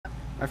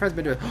My friend's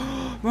been doing.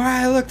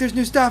 Mariah, look, there's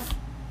new stuff.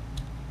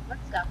 What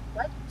stuff?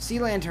 What? Sea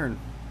lantern.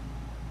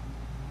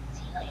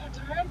 Sea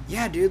lantern?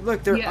 Yeah, dude,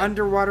 look, they're Yeah.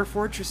 underwater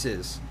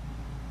fortresses.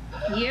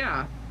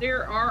 Yeah,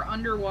 there are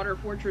underwater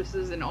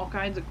fortresses and all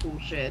kinds of cool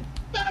shit.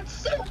 That's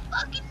so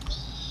fucking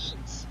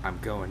neat! I'm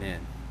going in.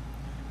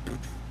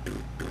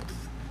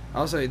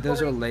 Also,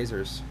 those are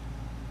lasers.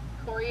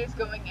 Corey is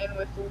going in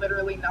with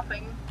literally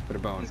nothing. But a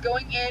bone. He's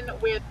going in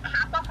with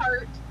half a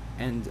heart,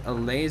 And a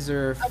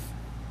laser.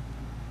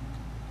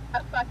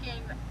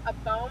 a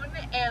bone,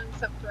 and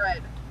some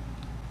thread.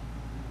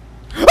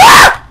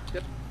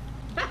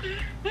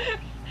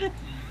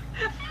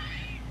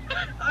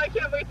 I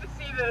can't wait to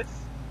see this.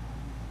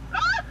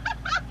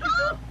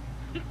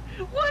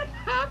 What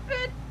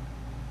happened?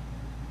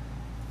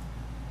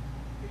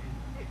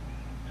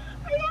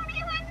 I don't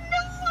even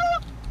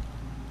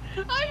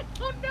know. I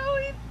don't know.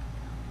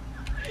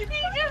 He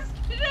just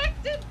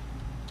connected.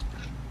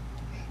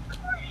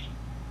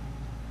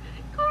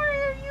 Corey,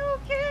 are you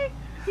okay?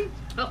 He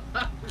fell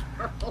out of the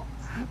world.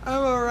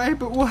 I'm alright,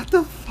 but what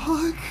the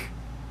fuck?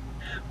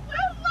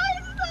 What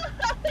was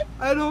that?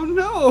 I don't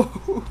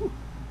know.